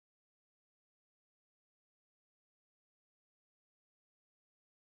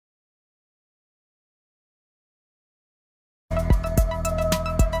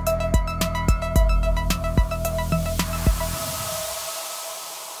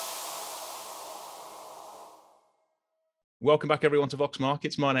Welcome back, everyone, to Vox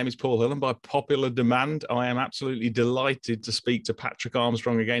Markets. My name is Paul Hill, and by popular demand, I am absolutely delighted to speak to Patrick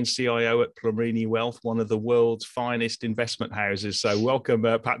Armstrong again, CIO at Plurimi Wealth, one of the world's finest investment houses. So welcome,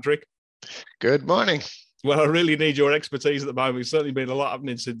 Patrick. Good morning. Well, I really need your expertise at the moment. It's certainly been a lot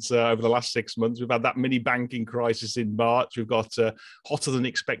happening since over the last 6 months. We've had that mini banking crisis in March. We've got hotter than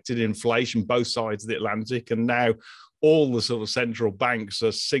expected inflation, both sides of the Atlantic, and now all the sort of central banks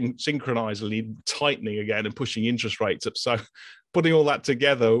are synchronizedly tightening again and pushing interest rates up. So putting all that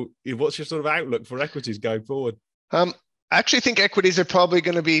together, what's your sort of outlook for equities going forward? I actually think equities are probably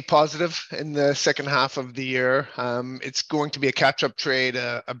going to be positive in the second half of the year. It's going to be a catch-up trade,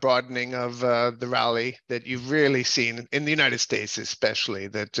 a broadening of the rally that you've really seen in the United States, especially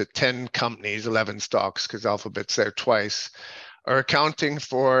that 10 companies, 11 stocks, because Alphabet's there twice, are accounting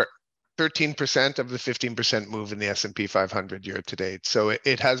for 13% of the 15% move in the S&P 500 year to date. So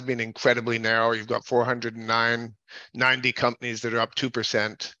it has been incredibly narrow. You've got 490 companies that are up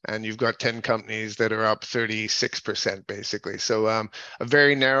 2%, and you've got 10 companies that are up 36%, basically. So a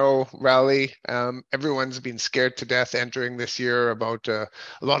very narrow rally. Everyone's been scared to death entering this year about a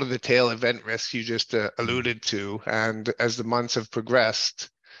lot of the tail event risks you just alluded to. And as the months have progressed,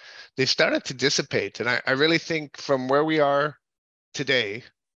 they've started to dissipate. And I really think from where we are today,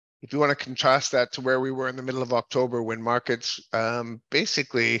 if you want to contrast that to where we were in the middle of October when markets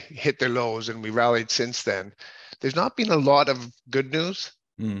basically hit their lows and we rallied since then, there's not been a lot of good news,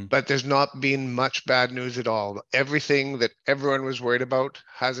 but there's not been much bad news at all. Everything that everyone was worried about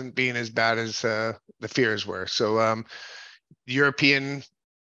hasn't been as bad as the fears were. So European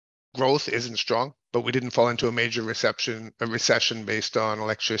growth isn't strong, but we didn't fall into a major recession based on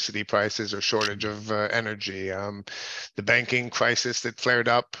electricity prices or shortage of energy. The banking crisis that flared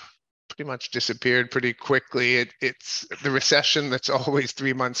up pretty much disappeared pretty quickly. It's the recession that's always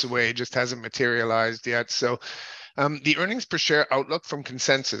 3 months away, just hasn't materialized yet. So the earnings per share outlook from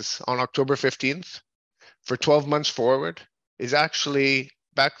consensus on October 15th for 12 months forward is actually,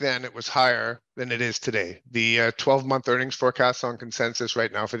 back then it was higher than it is today. The 12-month earnings forecast on consensus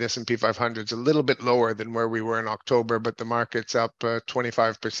right now for the S&P 500 is a little bit lower than where we were in October, but the market's up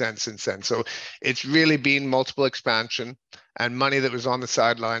 25% since then. So it's really been multiple expansion and money that was on the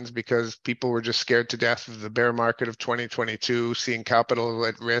sidelines because people were just scared to death of the bear market of 2022, seeing capital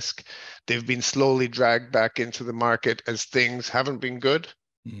at risk. They've been slowly dragged back into the market as things haven't been good.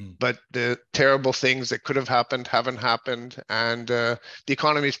 But the terrible things that could have happened haven't happened, and the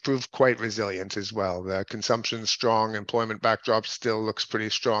economy's proved quite resilient as well. The consumption's strong, employment backdrop still looks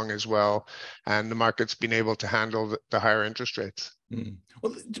pretty strong as well, and the market's been able to handle the higher interest rates.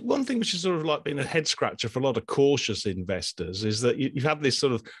 Well, one thing which has sort of like been a head scratcher for a lot of cautious investors is that you've had this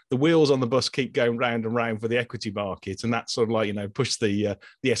sort of the wheels on the bus keep going round and round for the equity market, and that's sort of like pushed the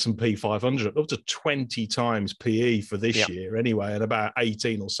S&P 500 up to 20 times PE for this year anyway, and about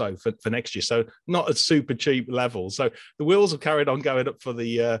 18 or so for next year. So not a super cheap level. So the wheels have carried on going up for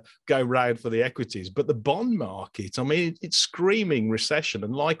the going round for the equities, but the bond market, I mean, it's screaming recession,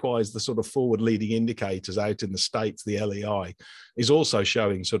 and likewise the sort of forward-leading indicators out in the States, the LEI, is also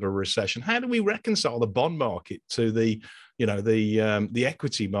showing sort of recession. How do we reconcile the bond market to the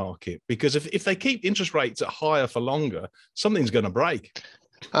equity market? Because if they keep interest rates at higher for longer, something's going to break.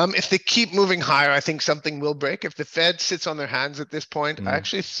 If they keep moving higher, I think something will break. If the Fed sits on their hands at this point, I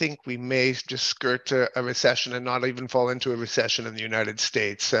actually think we may just skirt a recession and not even fall into a recession in the United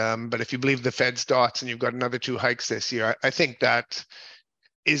States. But if you believe the Fed's dots and you've got another 2 hikes this year, I think that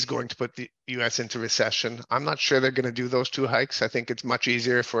is going to put the US into recession. I'm not sure they're going to do those 2 hikes. I think it's much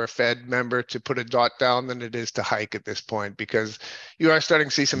easier for a Fed member to put a dot down than it is to hike at this point, because you are starting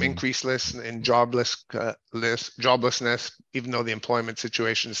to see some increased lists in joblessness, even though the employment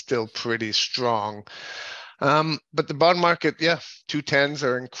situation is still pretty strong. But the bond market, 210s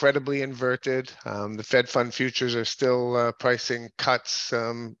are incredibly inverted. The Fed fund futures are still pricing cuts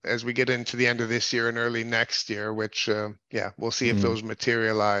as we get into the end of this year and early next year, which, we'll see if those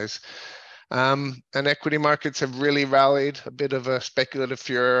materialize. And equity markets have really rallied. A bit of a speculative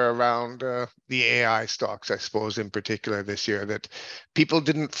fear around the AI stocks, I suppose, in particular this year, that people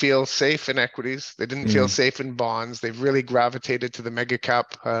didn't feel safe in equities. They didn't feel safe in bonds. They've really gravitated to the mega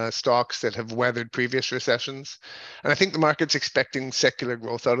cap stocks that have weathered previous recessions. And I think the market's expecting secular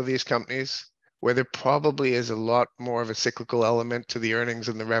growth out of these companies, where there probably is a lot more of a cyclical element to the earnings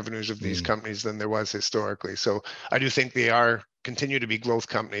and the revenues of these companies than there was historically. So I do think they continue to be growth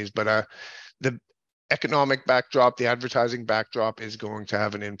companies, but the economic backdrop, the advertising backdrop is going to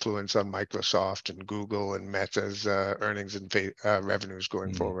have an influence on Microsoft and Google and Meta's earnings and revenues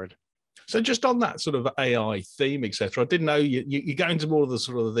going forward. So just on that sort of AI theme, etc., I didn't know you go into more of the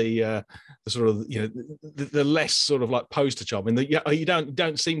sort of the less sort of like poster child. I mean, you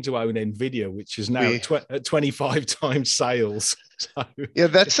don't seem to own Nvidia, which is now at 25 times sales. So. Yeah,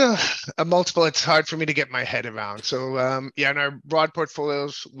 that's a multiple. It's hard for me to get my head around. So in our broad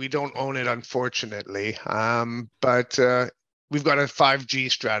portfolios, we don't own it, unfortunately. But we've got a 5G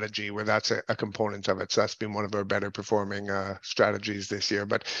strategy where that's a component of it. So that's been one of our better performing strategies this year.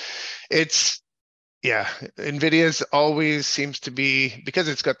 But Nvidia's always seems to be, because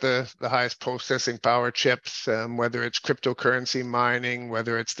it's got the highest processing power chips, whether it's cryptocurrency mining,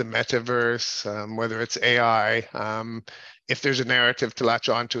 whether it's the metaverse, whether it's AI. If there's a narrative to latch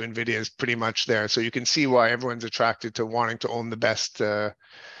on to, Nvidia is pretty much there. So you can see why everyone's attracted to wanting to own the best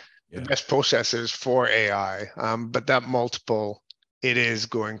processors for AI. But that multiple, it is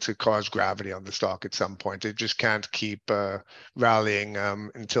going to cause gravity on the stock at some point. It just can't keep rallying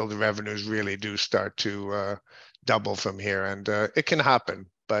until the revenues really do start to double from here. And it can happen.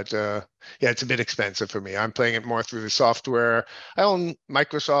 But it's a bit expensive for me. I'm playing it more through the software. I own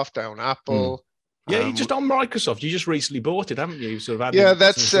Microsoft, I own Apple. Yeah, you just on Microsoft. You just recently bought it, haven't you? Sort of added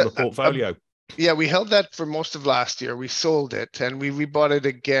that's sort of portfolio. We held that for most of last year. We sold it and we rebought it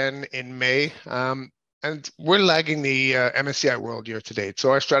again in May. And we're lagging the MSCI World year to date. So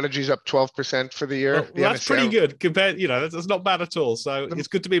our strategy is up 12% for the year. Well, that's pretty good compared, that's not bad at all. So it's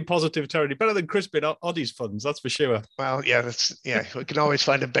good to be in positive territory. Better than Crispin Oddies funds, that's for sure. Well, we can always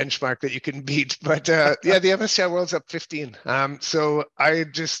find a benchmark that you can beat. But the MSCI World's up 15. So I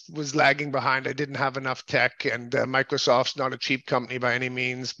just was lagging behind. I didn't have enough tech, and Microsoft's not a cheap company by any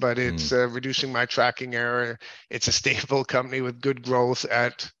means, but it's reducing my tracking error. It's a stable company with good growth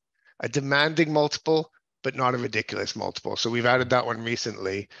at a demanding multiple, but not a ridiculous multiple. So we've added that one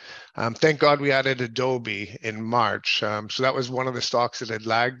recently. Thank God we added Adobe in March. So that was one of the stocks that had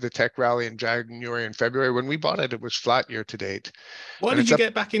lagged the tech rally in January and February. When we bought it, it was flat year to date. Why did you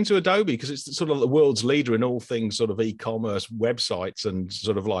get back into Adobe? Because it's sort of the world's leader in all things sort of e-commerce websites and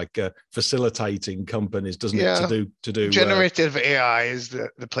sort of like facilitating companies, doesn't it? To do generative AI is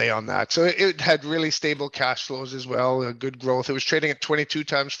the play on that. So it had really stable cash flows as well, good growth. It was trading at 22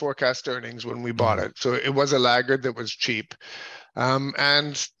 times forecast earnings when we bought it. So it was a laggard that was cheap.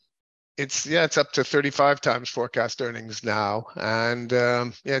 And it's up to 35 times forecast earnings now. And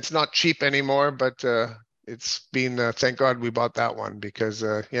it's not cheap anymore, but it's been, thank God we bought that one, because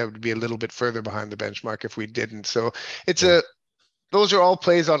it would be a little bit further behind the benchmark if we didn't. So those are all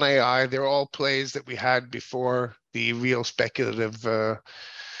plays on AI. They're all plays that we had before the real speculative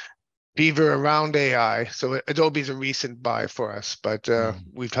fever around AI. So Adobe's a recent buy for us, but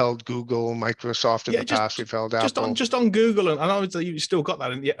we've held Google, Microsoft in the past. We've held Apple. Just on Google, and I know that you've still got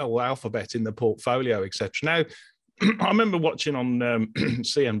that in the Alphabet in the portfolio, etc. Now, I remember watching on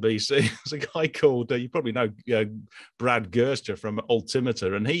CNBC. There's a guy called, you probably know Brad Gerster from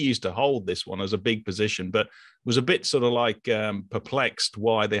Altimeter, and he used to hold this one as a big position, but was a bit sort of like perplexed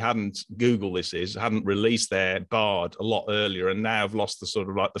why they hadn't released their Bard a lot earlier, and now have lost the sort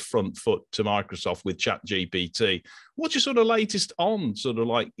of like the front foot to Microsoft with ChatGPT. What's your sort of latest on sort of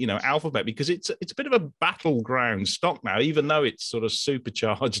like, Alphabet? Because it's a bit of a battleground stock now, even though it's sort of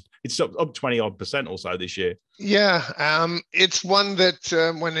supercharged. It's up 20% or so this year. Yeah, it's one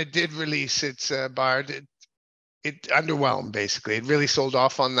that when it did release its Bard, it underwhelmed, basically. It really sold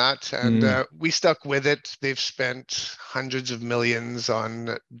off on that, and we stuck with it. They've spent hundreds of millions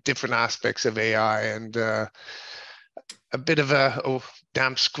on different aspects of AI, and a bit of a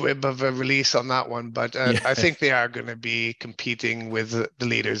damn squib of a release on that one. But I think they are going to be competing with the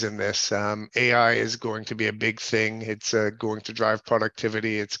leaders in this. AI is going to be a big thing. It's going to drive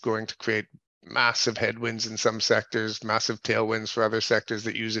productivity. It's going to create massive headwinds in some sectors, massive tailwinds for other sectors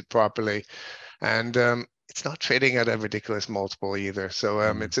that use it properly. And it's not trading at a ridiculous multiple either. So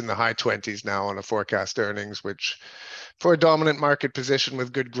it's in the high 20s now on a forecast earnings, which for a dominant market position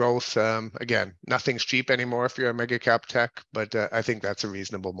with good growth, again, nothing's cheap anymore if you're a mega cap tech, but I think that's a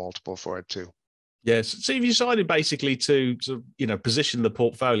reasonable multiple for it too. Yes. So you've decided basically to position the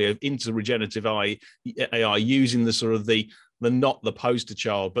portfolio into regenerative AI using the sort of the not the poster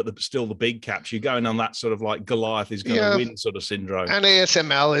child, but still the big caps. You're going on that sort of like Goliath is going to win sort of syndrome. And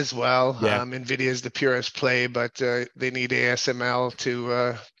ASML as well. Nvidia is the purest play, but they need ASML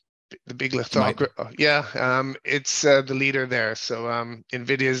to the big lithography. It's the leader there. So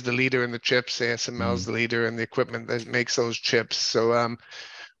Nvidia is the leader in the chips. ASML is the leader in the equipment that makes those chips. So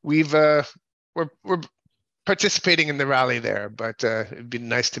we're participating in the rally there, but it'd be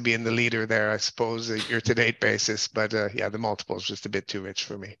nice to be in the leader there, I suppose, a year-to-date basis. But the multiple is just a bit too rich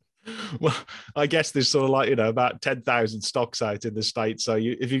for me. Well, I guess there's sort of like, about 10,000 stocks out in the States. So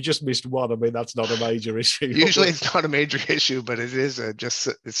if you've just missed one, I mean, that's not a major issue. Usually it's not a major issue, but it is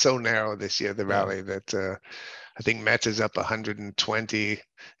it's so narrow this year, the rally, that I think Meta's up 120.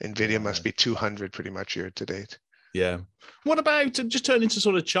 Nvidia must be 200 pretty much year to date. Yeah. What about just turning to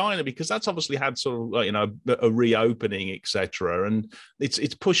sort of China, because that's obviously had sort of a reopening, etc., and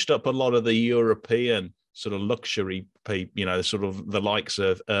it's pushed up a lot of the European sort of luxury people, sort of the likes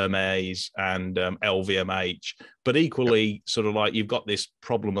of Hermes and LVMH, but equally sort of like you've got this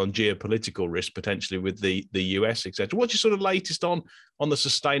problem on geopolitical risk potentially with the US, etc. What's your sort of latest on the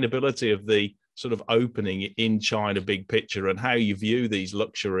sustainability of the sort of opening in China, big picture, and how you view these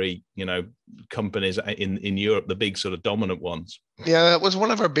luxury, companies in Europe, the big sort of dominant ones? Yeah, that was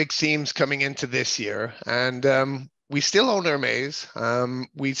one of our big themes coming into this year, and we still own Hermes.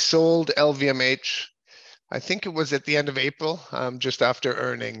 We sold LVMH. I think it was at the end of April, just after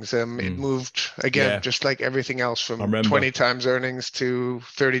earnings. It moved again, just like everything else, from 20 times earnings to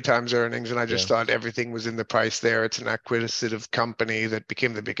 30 times earnings. And I just thought everything was in the price there. It's an acquisitive company that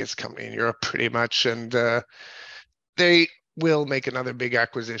became the biggest company in Europe pretty much. And they will make another big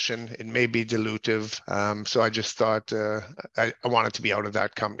acquisition. It may be dilutive. So I just thought I wanted to be out of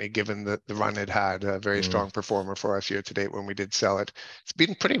that company, given the run it had. A very strong performer for us year to date when we did sell it. It's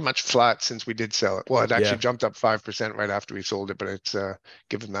been pretty much flat since we did sell it. Well, it actually jumped up 5% right after we sold it, but it's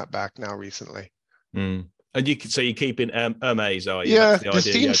given that back now recently. And you're keeping Hermes, are you? Yeah, the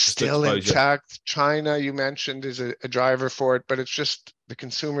theme's still intact. China, you mentioned, is a driver for it, but it's just the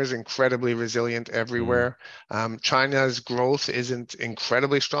consumer is incredibly resilient everywhere. China's growth isn't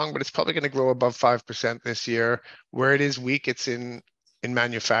incredibly strong, but it's probably going to grow above 5% this year. Where it is weak, it's in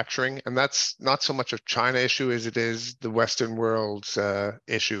manufacturing, and that's not so much a China issue as it is the Western world's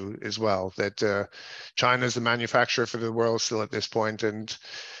issue as well. That China is the manufacturer for the world still at this point, and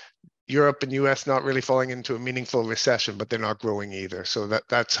Europe and US not really falling into a meaningful recession, but they're not growing either. So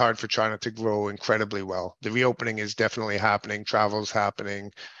that's hard for China to grow incredibly well. The reopening is definitely happening. Travel's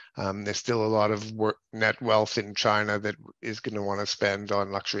happening. There's still a lot of net wealth in China that is going to want to spend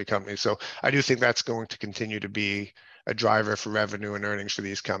on luxury companies. So I do think that's going to continue to be a driver for revenue and earnings for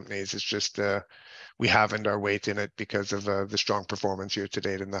these companies. It's just we haven't our weight in it because of the strong performance year to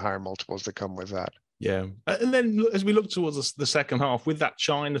date and the higher multiples that come with that. Yeah. And then as we look towards the second half with that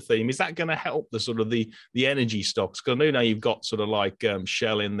China theme, is that going to help the sort of the energy stocks? Because I know now you've got sort of like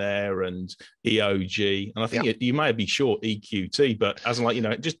Shell in there and EOG, and I think you may be short EQT, but as like,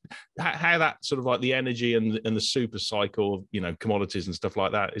 just how that sort of like the energy and the super cycle of, commodities and stuff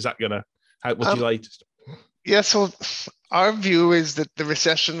like that, is that going to help? What's your latest? Yeah, so our view is that the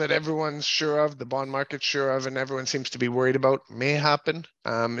recession that everyone's sure of, the bond market's sure of, and everyone seems to be worried about may happen.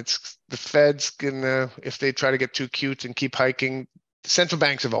 It's the Fed's gonna, if they try to get too cute and keep hiking, central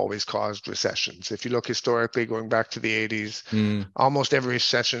banks have always caused recessions. If you look historically, going back to the 80s, almost every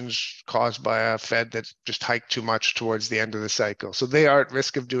recession's caused by a Fed that just hiked too much towards the end of the cycle. So they are at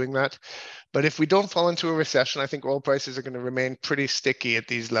risk of doing that. But if we don't fall into a recession, I think oil prices are going to remain pretty sticky at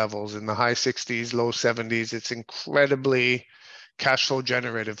these levels in the high 60s, low 70s. It's incredibly cash flow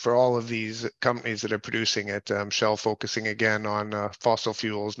generative for all of these companies that are producing it. Shell focusing again on fossil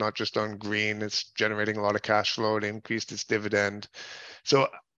fuels, not just on green. It's generating a lot of cash flow. It increased its dividend. So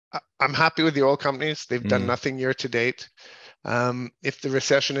I'm happy with the oil companies. They've done nothing year to date. If the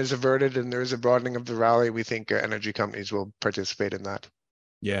recession is averted and there is a broadening of the rally, we think energy companies will participate in that.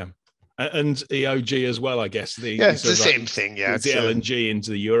 Yeah. And EOG as well, I guess. It's the same thing. Yeah, it's the LNG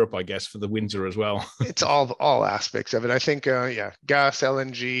into Europe, I guess, for the winter as well. It's all aspects of it. I think, gas,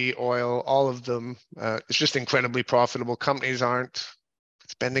 LNG, oil, all of them. It's just incredibly profitable. Companies aren't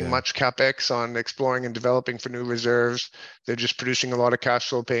spending much capex on exploring and developing for new reserves. They're just producing a lot of cash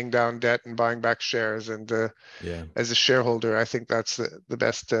flow, paying down debt and buying back shares. And as a shareholder, I think that's the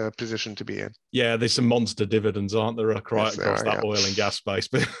best position to be in. Yeah, there's some monster dividends, aren't there, across that oil and gas space?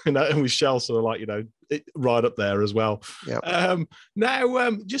 But and with Shell sort of like, right up there as well.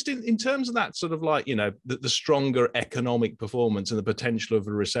 Now, just in terms of that sort of like, the stronger economic performance and the potential of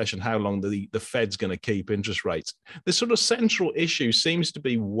a recession, how long the Fed's going to keep interest rates, the sort of central issue seems to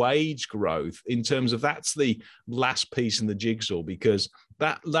be wage growth, in terms of that's the last piece in the jigsaw, because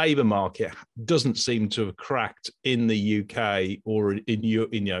that labour market doesn't seem to have cracked in the UK or in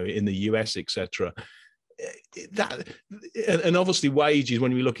the US, etc. And obviously wages,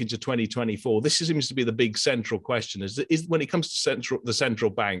 when we look into 2024, this seems to be the big central question, is when it comes to the central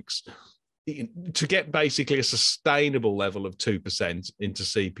banks, to get basically a sustainable level of 2% into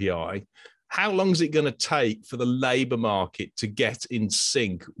CPI, how long is it going to take for the labour market to get in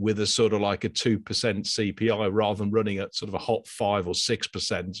sync with a sort of like a 2% CPI rather than running at sort of a hot 5 or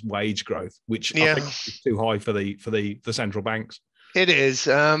 6% wage growth, which I think is too high for the central banks? It is.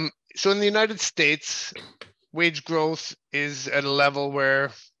 So in the United States, wage growth is at a level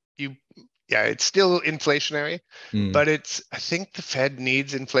where it's still inflationary, but I think the Fed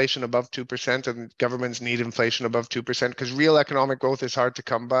needs inflation above 2% and governments need inflation above 2% because real economic growth is hard to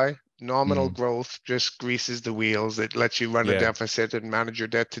come by. Nominal growth just greases the wheels. It lets you run a deficit and manage your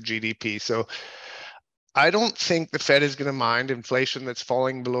debt to GDP. So I don't think the Fed is going to mind inflation that's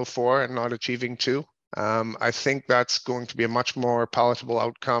falling below 4 and not achieving 2. I think that's going to be a much more palatable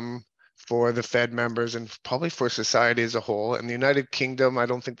outcome for the Fed members and probably for society as a whole. In the United Kingdom, I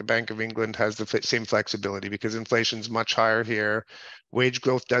don't think the Bank of England has the same flexibility because inflation's much higher here. Wage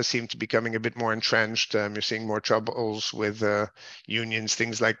growth does seem to be becoming a bit more entrenched. You're seeing more troubles with unions,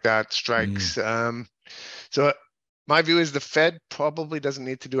 things like that, strikes. So my view is the Fed probably doesn't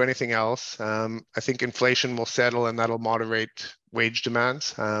need to do anything else. I think inflation will settle and that'll moderate wage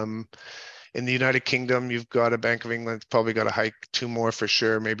demands. In the United Kingdom, you've got a Bank of England probably got to hike 2 more for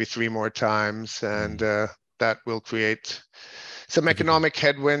sure, maybe 3 more times, and that will create some economic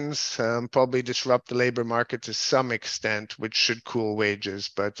headwinds, probably disrupt the labor market to some extent, which should cool wages.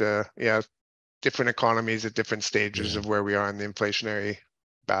 But different economies at different stages of where we are in the inflationary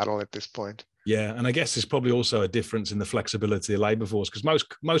battle at this point. Yeah, and I guess there's probably also a difference in the flexibility of the labour force because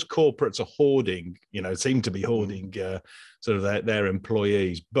most corporates are hoarding, seem to be hoarding sort of their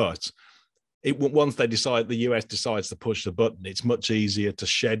employees, but once they decide, the US decides to push the button, it's much easier to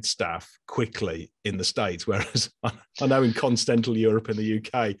shed staff quickly in the States. Whereas I know in continental Europe and the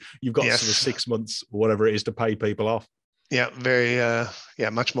UK, you've got sort of 6 months or whatever it is to pay people off. Yeah, very,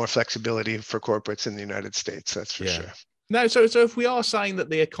 much more flexibility for corporates in the United States. That's for sure. No, so if we are saying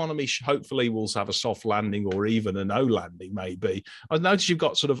that the economy hopefully will have a soft landing or even a no landing, maybe, I've noticed you've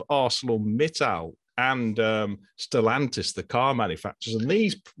got sort of ArcelorMittal and Stellantis, the car manufacturers, and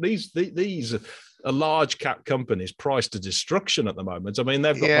these are large cap companies priced to destruction at the moment. I mean,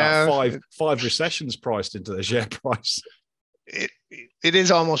 they've got about five recessions priced into their share price. It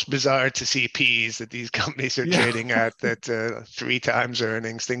is almost bizarre to see P's that these companies are trading at 3 times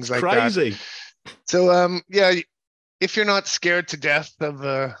earnings, things like crazy. That. So if you're not scared to death of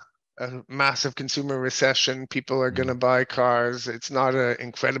a massive consumer recession, people are going to buy cars. It's not an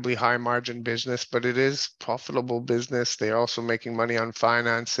incredibly high margin business, but it is profitable business. They're also making money on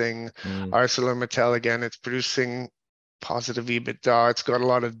financing. ArcelorMittal, again, it's producing positive EBITDA. It's got a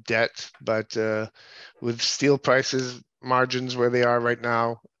lot of debt, but with steel prices, margins where they are right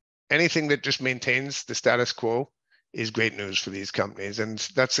now, anything that just maintains the status quo is great news for these companies. And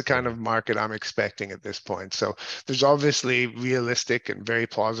that's the kind of market I'm expecting at this point. So there's obviously realistic and very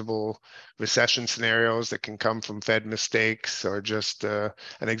plausible recession scenarios that can come from Fed mistakes or just an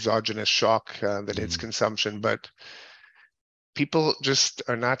exogenous shock that hits consumption. But people just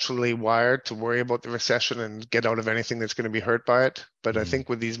are naturally wired to worry about the recession and get out of anything that's going to be hurt by it. But I think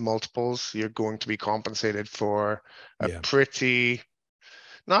with these multiples, you're going to be compensated for a pretty,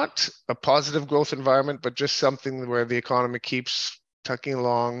 not a positive growth environment, but just something where the economy keeps tucking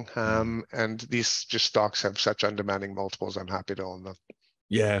along. And these just stocks have such undemanding multiples. I'm happy to own them.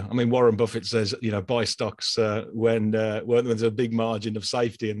 Yeah, I mean, Warren Buffett says, buy stocks when there's a big margin of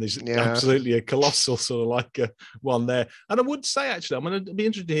safety, and there's absolutely a colossal sort of like one there. And I would say, actually, I'm going to be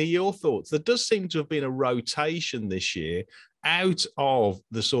interested to hear your thoughts. There does seem to have been a rotation this year out of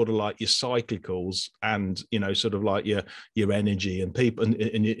the sort of like your cyclicals and, sort of like your energy and people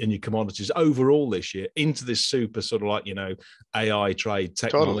and your commodities overall this year into this super sort of like, AI trade,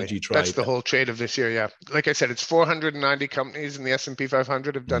 technology trade. That's the whole trade of this year. Yeah. Like I said, it's 490 companies in the S&P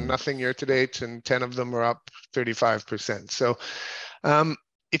 500 have done nothing year to date, and 10 of them are up 35%. So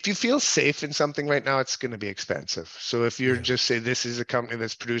if you feel safe in something right now, it's going to be expensive. So if you're just say this is a company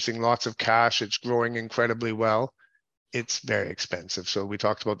that's producing lots of cash, it's growing incredibly well, it's very expensive. So we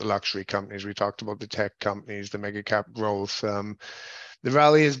talked about the luxury companies, we talked about the tech companies, the mega cap growth. The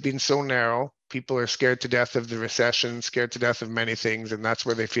rally has been so narrow. People are scared to death of the recession, scared to death of many things, and that's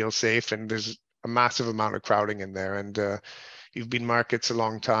where they feel safe. And there's a massive amount of crowding in there. And you've been markets a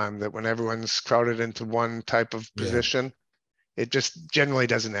long time that when everyone's crowded into one type of position, it just generally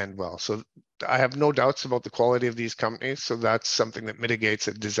doesn't end well. So I have no doubts about the quality of these companies. So that's something that mitigates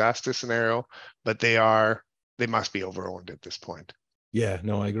a disaster scenario, but they must be overowned at this point. Yeah,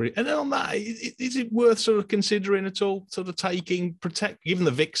 no, I agree. And then on that, is it worth sort of considering at all, sort of given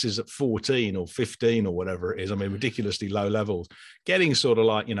the VIX is at 14 or 15 or whatever it is, I mean, ridiculously low levels, getting sort of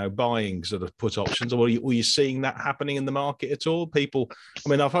like, buying sort of put options, or were you seeing that happening in the market at all? People, I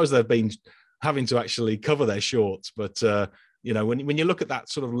mean, I suppose there've been having to actually cover their shorts. But you know, when you look at that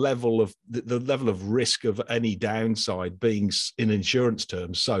sort of level of the level of risk of any downside being in insurance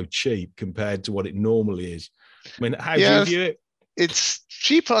terms so cheap compared to what it normally is, I mean, how do you view it? It's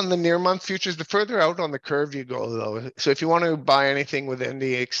cheap on the near month futures. The further out on the curve you go, though, so if you want to buy anything within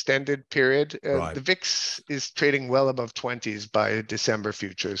the extended period, Right. the VIX is trading well above 20s by December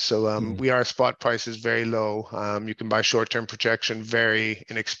futures. So we are spot prices very low. You can buy short-term protection very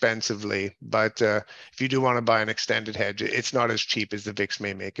inexpensively, but if you do want to buy an extended hedge, it's not as cheap as the VIX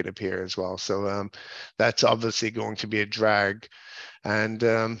may make it appear as well. So that's obviously going to be a drag.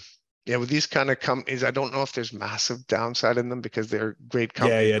 And yeah, with these kind of companies, I don't know if there's massive downside in them because they're great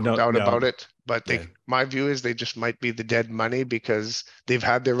companies, no doubt about it. But my view is they just might be the dead money because they've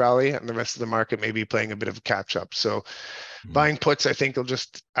had their rally and the rest of the market may be playing a bit of a catch up. So buying puts, I think, will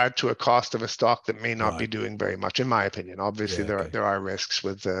just add to a cost of a stock that may not be doing very much, in my opinion. Obviously, there are risks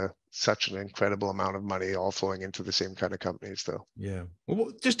with such an incredible amount of money all flowing into the same kind of companies, though. Yeah.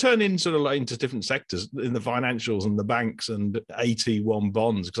 Well, just turn in sort of like into different sectors in the financials and the banks and AT1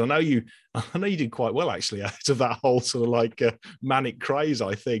 bonds, because I know you did quite well actually out of that whole sort of like manic craze,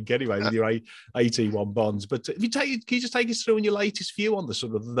 I think, anyway, with your AT1 bonds. But if can you just take us through on your latest view on the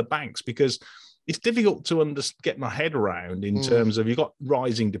sort of the banks, because it's difficult to get my head around in terms of you've got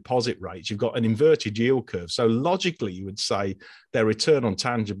rising deposit rates, you've got an inverted yield curve. So logically, you would say their return on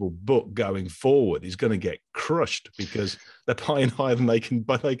tangible book going forward is going to get crushed because they're buying higher than they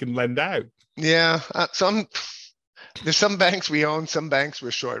can lend out. Yeah, there's some banks we own, some banks we're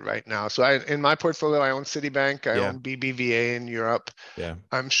short right now. So in my portfolio, I own Citibank, I own BBVA in Europe. Yeah,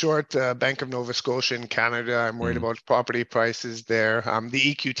 I'm short Bank of Nova Scotia in Canada. I'm worried about property prices there.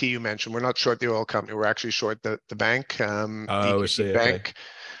 The EQT you mentioned, we're not short the oil company. We're actually short the bank, EQT I see. Bank. Okay.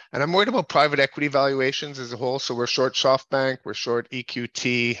 And I'm worried about private equity valuations as a whole. So we're short SoftBank, we're short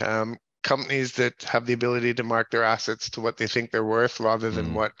EQT, companies that have the ability to mark their assets to what they think they're worth rather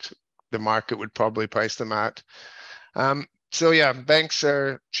than what the market would probably price them at. So yeah, banks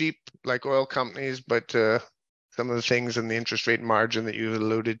are cheap like oil companies, but some of the things in the interest rate margin that you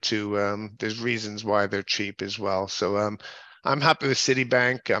alluded to, there's reasons why they're cheap as well. So I'm happy with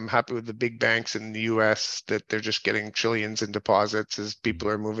Citibank. I'm happy with the big banks in the US that they're just getting trillions in deposits as people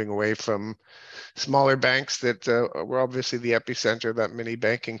are moving away from smaller banks that were obviously the epicenter of that mini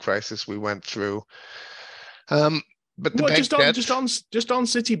banking crisis we went through. But the just on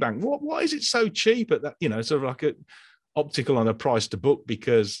Citibank, why is it so cheap at that? You know, sort of like optical on a price to book,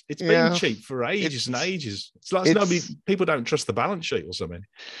 because it's been cheap for ages and ages. It's like people don't trust the balance sheet or something.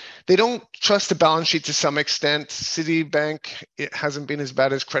 They don't trust the balance sheet to some extent. Citibank, it hasn't been as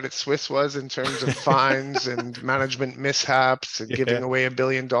bad as Credit Suisse was in terms of fines and management mishaps and giving away $1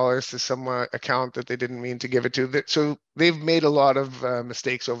 billion to some account that they didn't mean to give it to. So they've made a lot of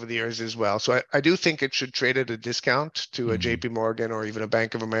mistakes over the years as well. So I do think it should trade at a discount to a JP Morgan or even a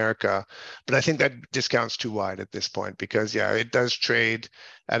Bank of America. But I think that discount's too wide at this point because, it does trade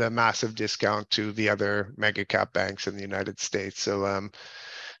at a massive discount to the other mega cap banks in the United States. So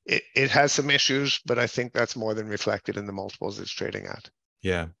it has some issues, but I think that's more than reflected in the multiples it's trading at.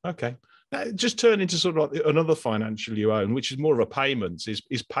 Yeah. Okay. Just turn into sort of like another financial you own, which is more of a payments, is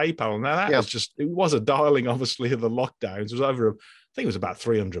PayPal. Now that is it was a darling, obviously, of the lockdowns. It was over, I think it was about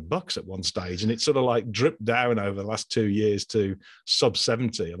 $300 at one stage, and it sort of like dripped down over the last 2 years to sub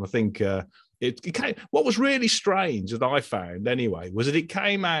 70. And I think it came, what was really strange that I found anyway was that it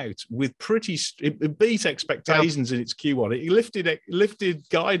came out with it beat expectations in its Q1. It lifted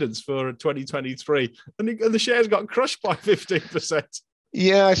guidance for 2023, and the shares got crushed by 15%.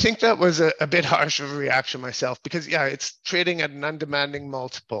 Yeah, I think that was a bit harsh of a reaction myself because, it's trading at an undemanding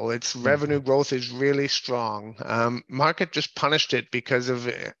multiple. Its revenue growth is really strong. Market just punished it because of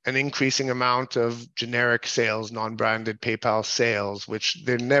an increasing amount of generic sales, non-branded PayPal sales, which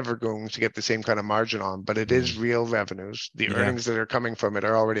they're never going to get the same kind of margin on, but it is real revenues. The earnings that are coming from it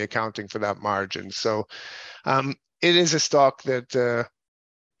are already accounting for that margin. So it is a stock that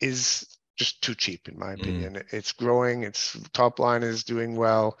is just too cheap, in my opinion. It's growing, its top line is doing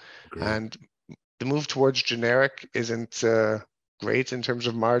well. Agreed. And the move towards generic isn't great in terms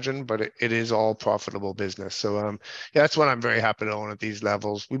of margin, but it is all profitable business. So that's what I'm very happy to own at these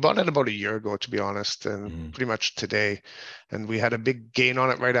levels. We bought it about a year ago, to be honest, and pretty much today. And we had a big gain on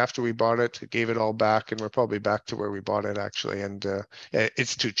it right after we bought it. It gave it all back, and we're probably back to where we bought it, actually. And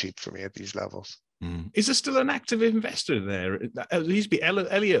it's too cheap for me at these levels. Is there still an active investor there? It used to be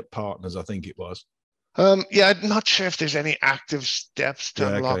Elliott Partners, I think it was. I'm not sure if there's any active steps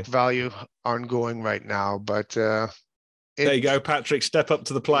to unlock value ongoing right now, but There you go, Patrick. Step up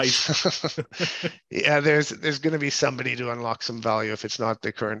to the plate. Yeah, there's going to be somebody to unlock some value if it's not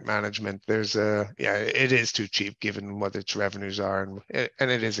the current management. It is too cheap given what its revenues are, and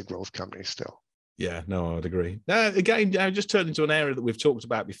it is a growth company still. Yeah, no, I'd agree. Again, just turning into an area that we've talked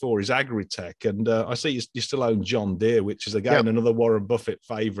about before is Agritech. And I see you still own John Deere, which is, again, another Warren Buffett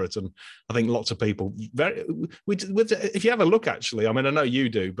favorite. And I think lots of people, if you have a look, actually, I mean, I know you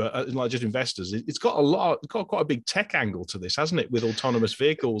do, but like just investors, it's got quite a big tech angle to this, hasn't it, with autonomous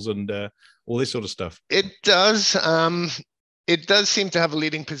vehicles and all this sort of stuff. It does. It does seem to have a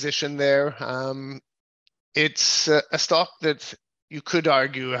leading position there. It's a stock that you could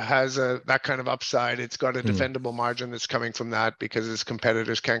argue has that kind of upside. It's got a defendable margin that's coming from that because its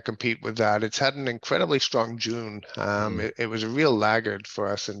competitors can't compete with that. It's had an incredibly strong June. It was a real laggard for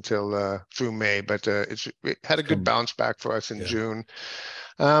us until through May, but it had a good bounce back for us in June.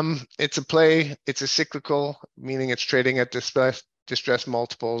 It's a play. It's a cyclical, meaning it's trading at distressed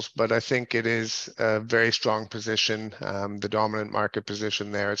multiples, but I think it is a very strong position, the dominant market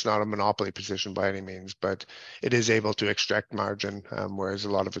position there. It's not a monopoly position by any means, but it is able to extract margin, whereas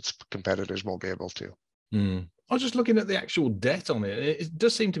a lot of its competitors won't be able to. I was just looking at the actual debt on it. It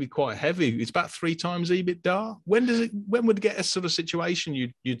does seem to be quite heavy. It's about 3 times EBITDA. When would it get a sort of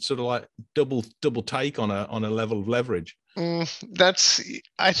situation you'd sort of like double take on a level of leverage? I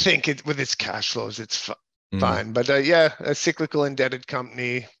think with its cash flows, it's fine. But a cyclical indebted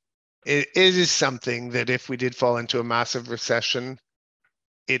company, it is something that if we did fall into a massive recession,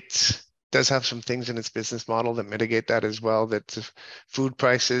 it does have some things in its business model that mitigate that as well, that food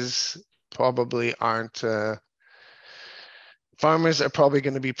prices probably aren't, farmers are probably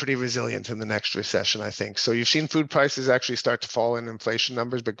going to be pretty resilient in the next recession, I think. So you've seen food prices actually start to fall in inflation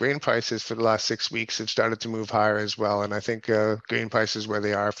numbers, but grain prices for the last 6 weeks have started to move higher as well. And I think grain prices where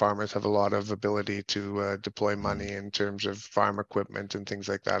they are, farmers have a lot of ability to deploy money in terms of farm equipment and things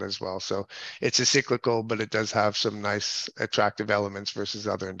like that as well. So it's a cyclical, but it does have some nice attractive elements versus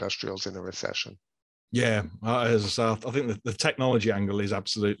other industrials in a recession. Yeah, as I say, I think the technology angle is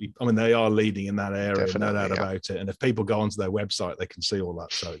absolutely, I mean, they are leading in that area, no doubt about it. And if people go onto their website, they can see all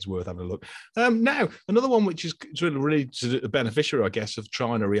that. So it's worth having a look. Now, another one which is really a beneficiary, I guess, of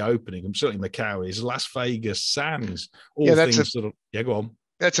China reopening, and certainly Macau, is Las Vegas Sands. Go on.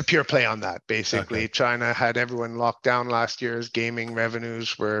 That's a pure play on that, basically. Okay. China had everyone locked down last year as gaming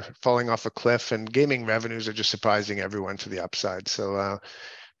revenues were falling off a cliff, and gaming revenues are just surprising everyone to the upside. So,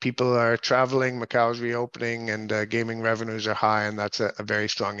 people are traveling, Macau's reopening, and gaming revenues are high, and that's a very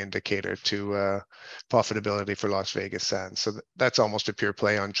strong indicator to profitability for Las Vegas Sands. So that's almost a pure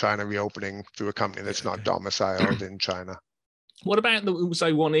play on China reopening through a company that's not domiciled in China. What about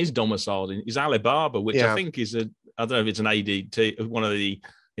say one is domiciled in is Alibaba, which I think is I don't know if it's an ADT, one of the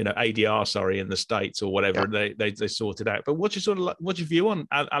ADR, in the States or whatever, they sorted out. But what's your view on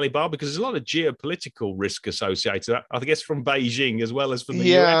Alibaba? Because there's a lot of geopolitical risk associated, I guess, from Beijing as well as from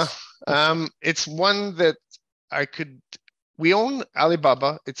the US. It's one that we own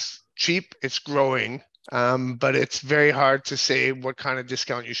Alibaba. It's cheap, it's growing, but it's very hard to say what kind of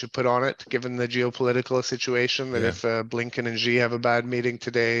discount you should put on it, given the geopolitical situation, that if Blinken and Xi have a bad meeting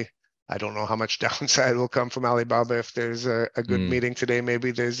today, I don't know how much downside will come from Alibaba. If there's a good meeting today,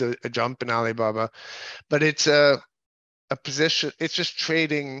 maybe there's a jump in Alibaba. But it's a position, it's just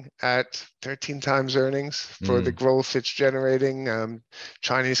trading at 13 times earnings for the growth it's generating.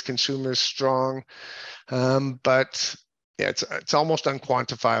 Chinese consumers strong. But it's almost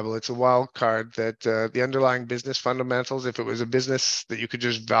unquantifiable. It's a wild card that the underlying business fundamentals, if it was a business that you could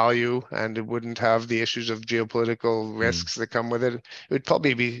just value and it wouldn't have the issues of geopolitical risks that come with it, it would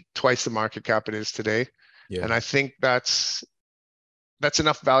probably be twice the market cap it is today. Yeah. And I think that's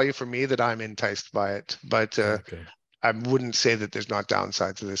enough value for me that I'm enticed by it. But I wouldn't say that there's not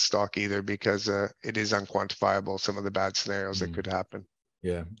downside to this stock either, because it is unquantifiable, some of the bad scenarios that could happen.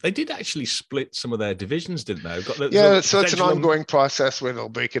 Yeah, they did actually split some of their divisions, didn't they? So it's an ongoing process where they'll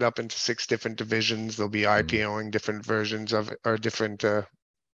break it up into 6 different divisions. They'll be IPOing different versions of it, or different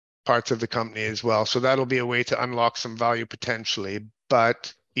parts of the company as well. So that'll be a way to unlock some value potentially,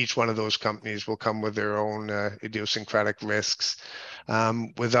 but each one of those companies will come with their own idiosyncratic risks.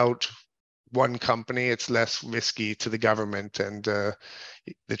 Without one company, it's less risky to the government, and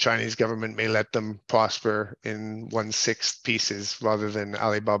the Chinese government may let them prosper in 1/6 pieces rather than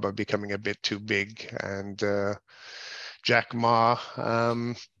Alibaba becoming a bit too big. And Jack Ma,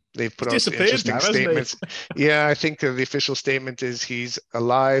 they've put out interesting statements. Yeah, I think the official statement is he's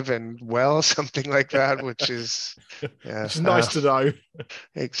alive and well, something like that, which is which is nice to know.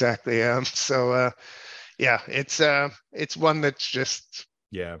 Exactly. It's one that's just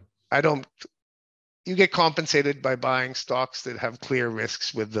you get compensated by buying stocks that have clear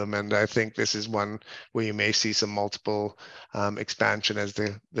risks with them. And I think this is one where you may see some multiple expansion as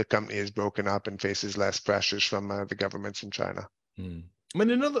the company is broken up and faces less pressures from the governments in China. I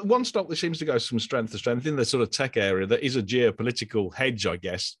mean, another one stock that seems to go from strength to strength in the sort of tech area that is a geopolitical hedge, I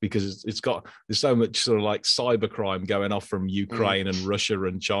guess, because there's so much sort of like cybercrime going off from Ukraine and Russia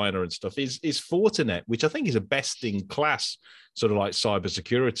and China and stuff. Is Fortinet, which I think is a best in class sort of like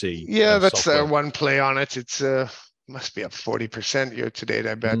cybersecurity. Yeah, that's software. one play on it. It's must be up 40% year to date,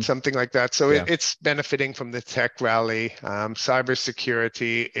 I bet, something like that. So it's benefiting from the tech rally.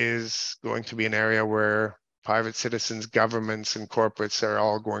 Cybersecurity is going to be an area where private citizens, governments, and corporates are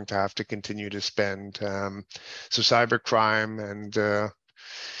all going to have to continue to spend. So cybercrime and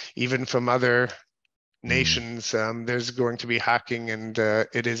even from other nations, there's going to be hacking, and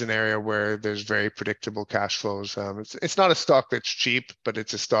it is an area where there's very predictable cash flows. It's not a stock that's cheap, but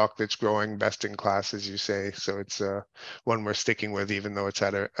it's a stock that's growing best in class, as you say. So it's one we're sticking with, even though it's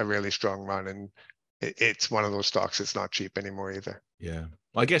had a really strong run. And it's one of those stocks that's not cheap anymore either. Yeah.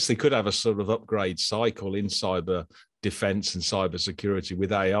 I guess they could have a sort of upgrade cycle in cyber defense and cyber security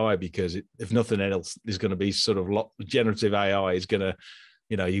with AI, because if nothing else, there's going to be sort of generative AI is going to,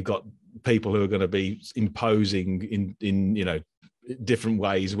 you've got people who are going to be imposing in different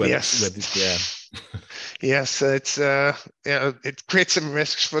ways. Yes. Yes, it's it creates some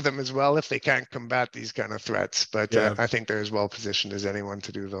risks for them as well if they can't combat these kind of threats. But I think they're as well positioned as anyone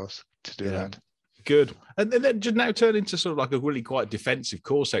to do that. Good. And then just now turn into sort of like a really quite defensive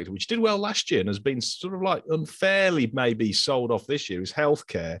core sector, which did well last year and has been sort of like unfairly maybe sold off this year, is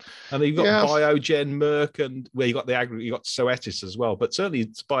healthcare. And you've got Biogen, Merck, and you got you got Zoetis as well, but certainly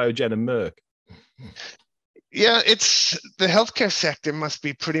it's Biogen and Merck. Yeah, it's the healthcare sector must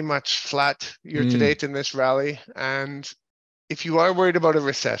be pretty much flat year to date in this rally. And if you are worried about a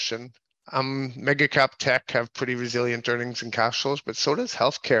recession, mega cap tech have pretty resilient earnings and cash flows, but so does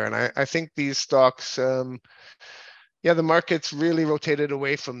healthcare. And I think these stocks, the market's really rotated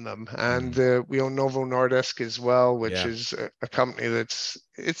away from them. And we own Novo Nordisk as well, which is a company that's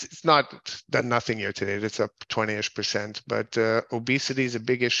it's not done nothing year to date. It's up 20-ish%. But obesity is a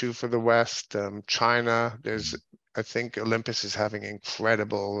big issue for the West. China, I think Olympus is having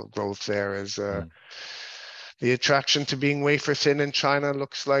incredible growth there as the attraction to being wafer thin in China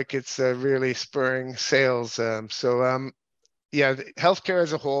looks like it's really spurring sales. Healthcare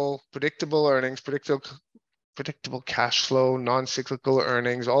as a whole, predictable earnings, predictable cash flow, non-cyclical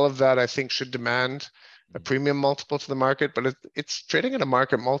earnings, all of that I think should demand a premium multiple to the market, but it's trading at a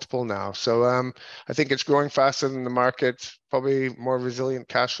market multiple now. So I think it's growing faster than the market, probably more resilient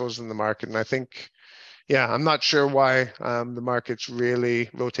cash flows than the market. And I think, I'm not sure why the market's really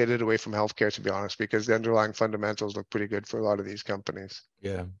rotated away from healthcare, to be honest, because the underlying fundamentals look pretty good for a lot of these companies.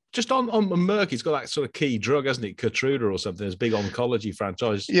 Yeah. Just on Merck, it's got that sort of key drug, hasn't it? Keytruda or something. It's a big oncology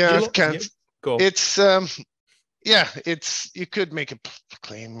franchise. Yeah, go on. It's you could make a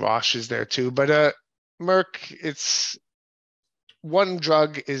claim Roche is there too, but Merck, it's one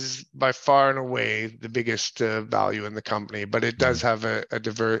drug is by far and away the biggest value in the company, but it does have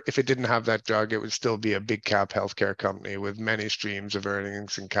if it didn't have that drug, it would still be a big cap healthcare company with many streams of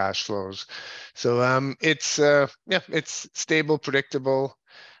earnings and cash flows. So it's stable, predictable,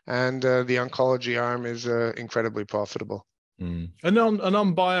 and the oncology arm is incredibly profitable. And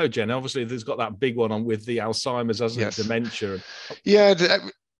on Biogen, obviously there's got that big one on with the Alzheimer's, hasn't it? Dementia. Yeah,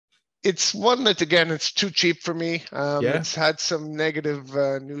 it's one that, again, it's too cheap for me. It's had some negative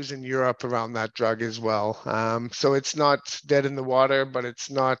news in Europe around that drug as well. So it's not dead in the water, but it's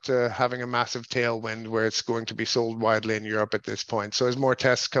not having a massive tailwind where it's going to be sold widely in Europe at this point. So as more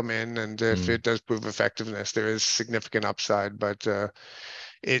tests come in, and if it does prove effectiveness, there is significant upside, but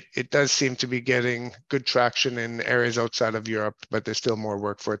it does seem to be getting good traction in areas outside of Europe, but there's still more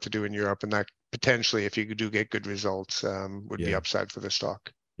work for it to do in Europe. And that potentially, if you do get good results, would be upside for the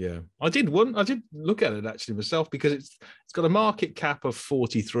stock. Yeah, I did look at it actually myself, because it's got a market cap of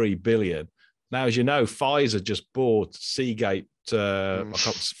 43 billion. Now, as you know, Pfizer just bought Seagate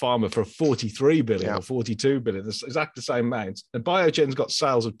Pharma for 43 billion or 42 billion. It's exactly the same amount. And Biogen's got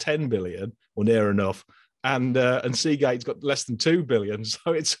sales of 10 billion or near enough. And Seagate's got less than 2 billion.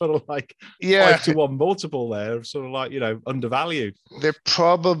 So it's sort of like 5-to-1 multiple there, sort of like, undervalued. There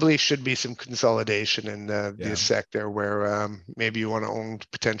probably should be some consolidation in this sector where maybe you want to own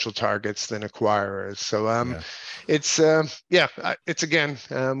potential targets than acquirers. So it's again,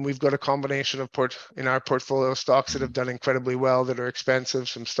 we've got a combination of in our portfolio stocks that have done incredibly well that are expensive,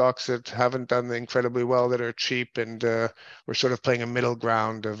 some stocks that haven't done incredibly well that are cheap. And we're sort of playing a middle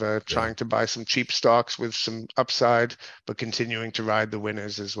ground of trying to buy some cheap stocks with some upside, but continuing to ride the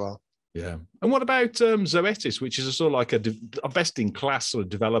winners as well. Yeah. And what about Zoetis, which is a sort of like a best-in-class sort of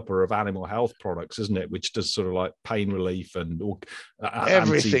developer of animal health products, isn't it? Which does sort of like pain relief and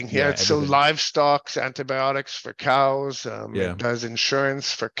Everything. Yeah. So everything. livestock, antibiotics for cows. Yeah. It does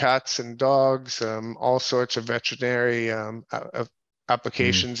insurance for cats and dogs, all sorts of veterinary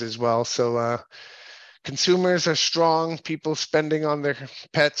applications as well. So consumers are strong. People spending on their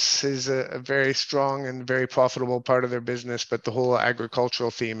pets is a very strong and very profitable part of their business. But the whole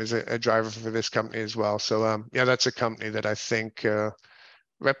agricultural theme is a driver for this company as well. So yeah, that's a company that I think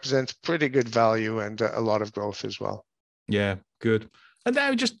represents pretty good value and a lot of growth as well. Yeah, good. And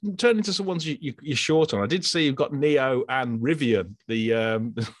now just turning to some ones you're short on. I did see you've got Neo and Rivian,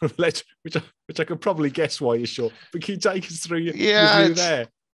 which I could probably guess why you're short. But can you take us through your view there?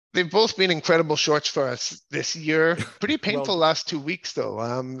 They've both been incredible shorts for us this year. Pretty painful Well, last 2 weeks, though,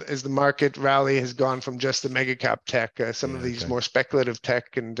 as the market rally has gone from just the mega cap tech. Some of these more speculative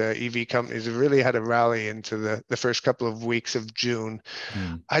tech and EV companies have really had a rally into the first couple of weeks of June.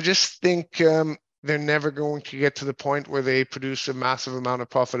 I just think they're never going to get to the point where they produce a massive amount of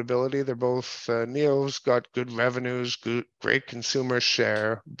profitability. They're both, Neo's got good revenues, great consumer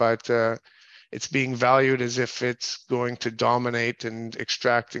share, but it's being valued as if it's going to dominate and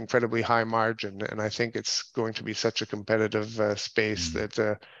extract incredibly high margin. And I think it's going to be such a competitive space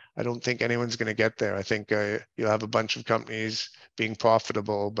that I don't think anyone's going to get there. I think you'll have a bunch of companies being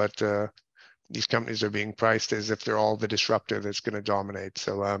profitable, but these companies are being priced as if they're all the disruptor that's going to dominate.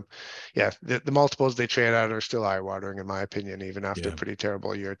 So yeah, the multiples they trade at are still eye-watering, in my opinion, even after a pretty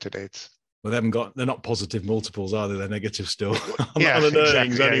terrible year to date. Well, they're not positive multiples, are they? They're negative still on yeah, the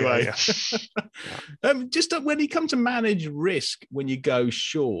earnings exactly. anyway. Yeah. Just when you come to manage risk when you go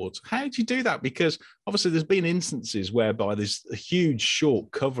short, how do you do that? Because obviously there's been instances whereby there's a huge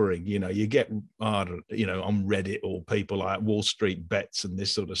short covering, you get, on Reddit or people like Wall Street Bets and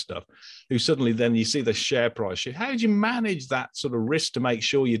this sort of stuff, who suddenly then you see the share price shift. How do you manage that sort of risk to make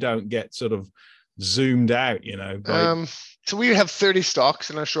sure you don't get sort of zoomed out, So we have 30 stocks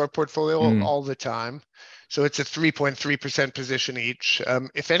in our short portfolio all the time. So it's a 3.3% position each.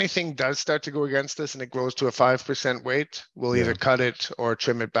 If anything does start to go against us and it grows to a 5% weight, we'll either cut it or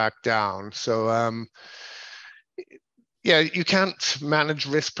trim it back down. So yeah, you can't manage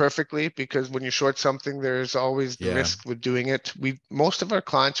risk perfectly because when you short something, there's always the risk with doing it. Most of our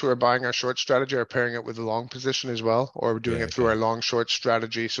clients who are buying our short strategy are pairing it with a long position as well, or we're doing it through our long short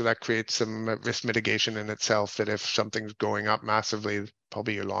strategy. So that creates some risk mitigation in itself, that if something's going up massively,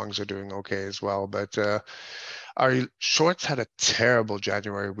 probably your longs are doing okay as well. But our shorts had a terrible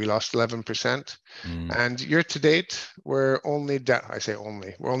January. We lost 11%. And year to date, we're only down,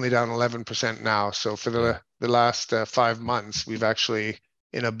 we're only down 11% now. So for the last 5 months, we've actually,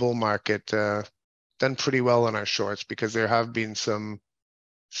 in a bull market, done pretty well on our shorts, because there have been some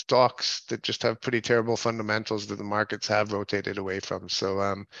stocks that just have pretty terrible fundamentals that the markets have rotated away from.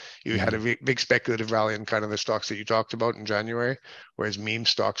 So you had a big speculative rally in kind of the stocks that you talked about in January, whereas meme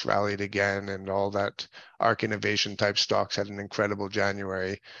stocks rallied again, and all that ARC innovation type stocks had an incredible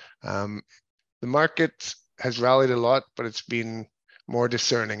January. The market has rallied a lot, but it's been more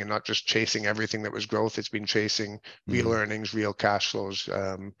discerning and not just chasing everything that was growth. It's been chasing real earnings, real cash flows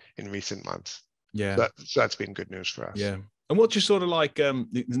in recent months. Yeah. So that's been good news for us. Yeah. And what's your sort of like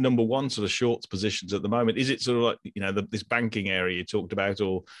the number one sort of shorts positions at the moment? Is it sort of like, this banking area you talked about,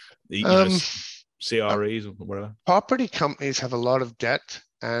 or the CREs or whatever? Property companies have a lot of debt.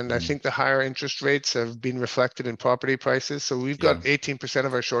 And I think the higher interest rates have been reflected in property prices. So we've got 18%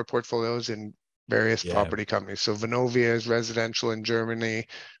 of our short portfolios in various property companies. So Vonovia is residential in Germany,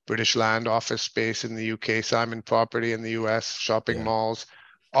 British Land office space in the UK, Simon Property in the US, shopping malls.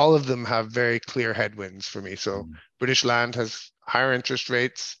 All of them have very clear headwinds for me. So British Land has higher interest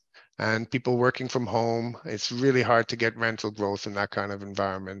rates and people working from home. It's really hard to get rental growth in that kind of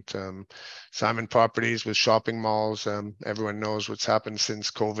environment. Simon Properties with shopping malls. Everyone knows what's happened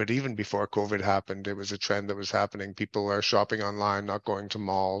since COVID. Even before COVID happened, it was a trend that was happening. People are shopping online, not going to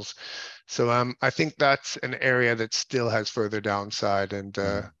malls. So I think that's an area that still has further downside and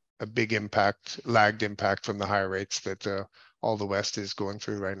a big impact, lagged impact from the higher rates that all the West is going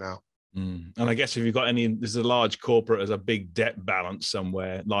through right now. And I guess if you've got there's a large corporate has a big debt balance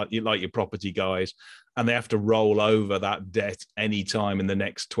somewhere, like your property guys, and they have to roll over that debt any time in the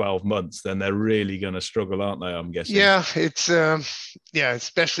next 12 months, then they're really going to struggle, aren't they? I'm guessing. Yeah, it's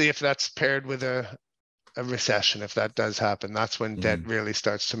especially if that's paired with a recession. If that does happen, that's when debt really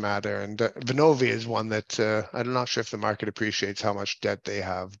starts to matter. And Vonovia is one that I'm not sure if the market appreciates how much debt they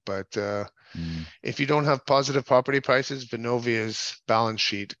have, but if you don't have positive property prices, Vonovia's balance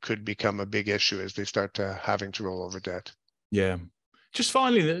sheet could become a big issue as they start to having to roll over debt. Yeah. Just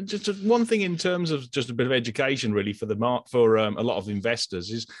finally, just one thing in terms of just a bit of education, really, for a lot of investors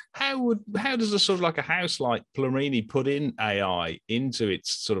is how does a sort of like a house like Plurimi put in AI into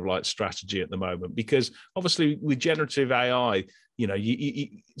its sort of like strategy at the moment? Because obviously with generative AI, you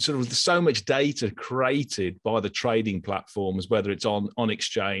sort of there's so much data created by the trading platforms, whether it's on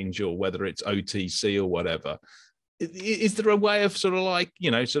exchange or whether it's OTC or whatever. Is there a way of sort of like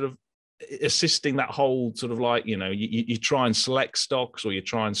sort of assisting that whole sort of like you try and select stocks, or you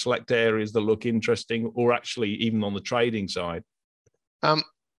try and select areas that look interesting, or actually even on the trading side? Are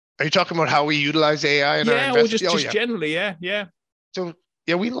you talking about how we utilize AI in our investment? Or just generally, yeah. So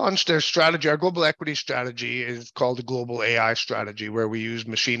yeah, we launched our strategy. Our global equity strategy is called the Global AI Strategy, where we use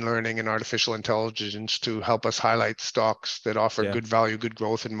machine learning and artificial intelligence to help us highlight stocks that offer good value, good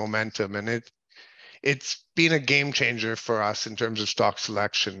growth, and momentum. And it's been a game changer for us in terms of stock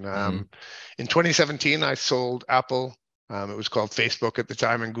selection. In 2017, I sold Apple. It was called Facebook at the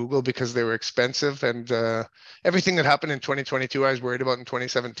time, and Google, because they were expensive. And everything that happened in 2022, I was worried about in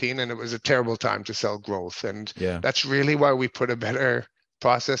 2017, and it was a terrible time to sell growth. And that's really why we put a better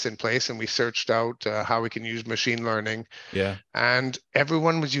process in place, and we searched out how we can use machine learning. And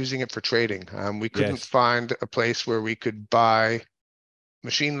everyone was using it for trading. We couldn't find a place where we could buy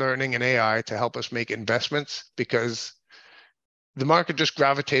machine learning and AI to help us make investments, because the market just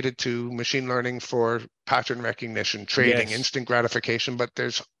gravitated to machine learning for pattern recognition, trading, instant gratification. But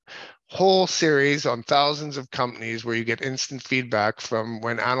there's whole series on thousands of companies where you get instant feedback from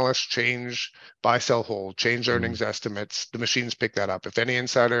when analysts change buy, sell, hold, change earnings estimates. The machines pick that up. If any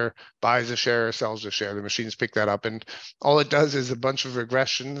insider buys a share or sells a share, the machines pick that up. And all it does is a bunch of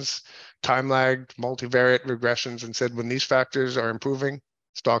regressions, time lagged, multivariate regressions, and said when these factors are improving,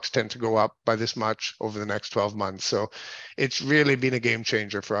 stocks tend to go up by this much over the next 12 months. So it's really been a game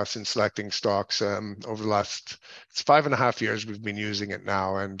changer for us in selecting stocks over the last 5.5 years. We've been using it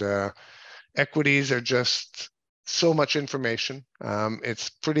now, and equities are just so much information. It's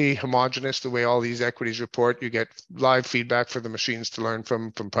pretty homogenous the way all these equities report. You get live feedback for the machines to learn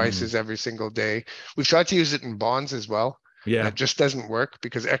from prices every single day. We've tried to use it in bonds as well. And it just doesn't work,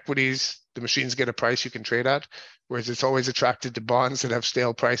 because equities, the machines get a price you can trade at, whereas it's always attracted to bonds that have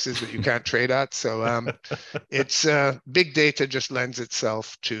stale prices that you can't trade at. So it's big data just lends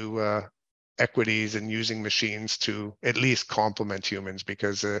itself to equities and using machines to at least complement humans,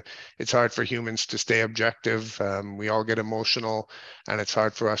 because it's hard for humans to stay objective. We all get emotional, and it's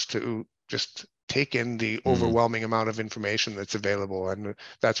hard for us to just take in the overwhelming amount of information that's available. And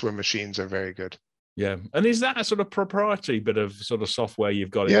that's where machines are very good. Yeah. And is that a sort of proprietary bit of sort of software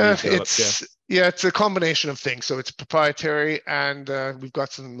you've got? It's a combination of things. So it's proprietary, and we've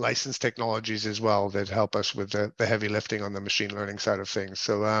got some licensed technologies as well that help us with the heavy lifting on the machine learning side of things.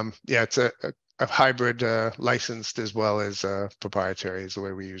 So it's a hybrid, licensed as well as proprietary is the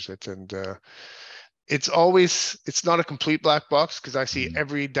way we use it. And it's not a complete black box, because I see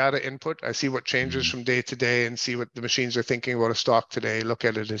every data input. I see what changes from day to day, and see what the machines are thinking about a stock today, look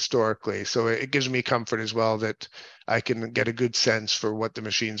at it historically. So it gives me comfort as well that I can get a good sense for what the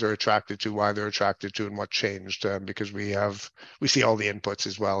machines are attracted to, why they're attracted to, and what changed, because we see all the inputs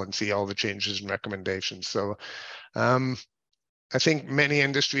as well and see all the changes and recommendations. So I think many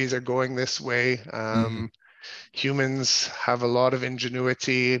industries are going this way. Humans have a lot of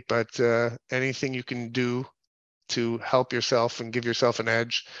ingenuity, but anything you can do to help yourself and give yourself an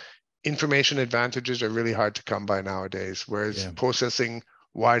edge, information advantages are really hard to come by nowadays, whereas processing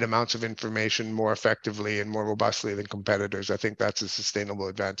wide amounts of information more effectively and more robustly than competitors, I think that's a sustainable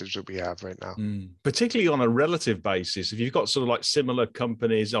advantage that we have right now. Particularly on a relative basis, if you've got sort of like similar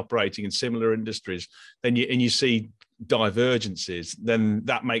companies operating in similar industries, then you see divergences, then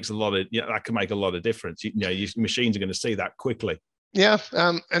that makes that can make a lot of difference. Your machines are going to see that quickly.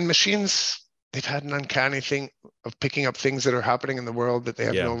 And machines, they've had an uncanny thing of picking up things that are happening in the world that they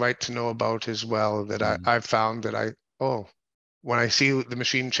have no right to know about as well. That I've found that when I see the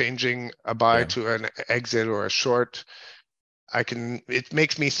machine changing a buy to an exit or a short, it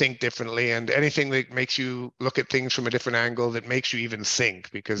makes me think differently. And anything that makes you look at things from a different angle, that makes you even think,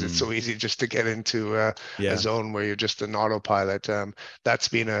 because it's so easy just to get into a zone where you're just an autopilot. That's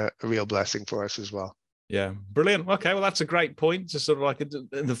been a real blessing for us as well. Yeah, brilliant. Okay, well, that's a great point. To sort of like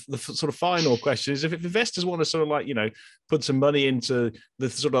the sort of final question is, if investors want to sort of like put some money into the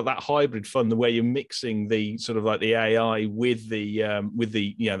sort of that hybrid fund, where you're mixing the sort of like the AI with the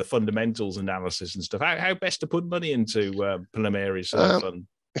the fundamentals analysis and stuff, how best to put money into Plurimi's fund?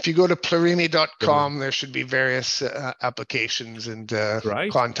 If you go to plurimi.com, there should be various applications and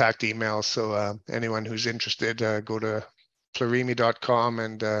contact emails. So anyone who's interested, go to plurimi.com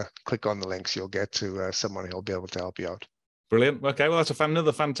and click on the links. You'll get to someone who'll be able to help you out. Brilliant. Okay, well, that's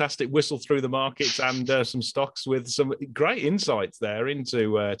another fantastic whistle through the markets and some stocks with some great insights there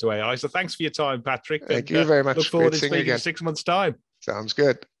into to AI. So thanks for your time, Patrick. Thank you very much. Look forward Great to seeing you speaking in again. 6 months' time. Sounds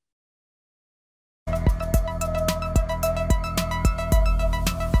good.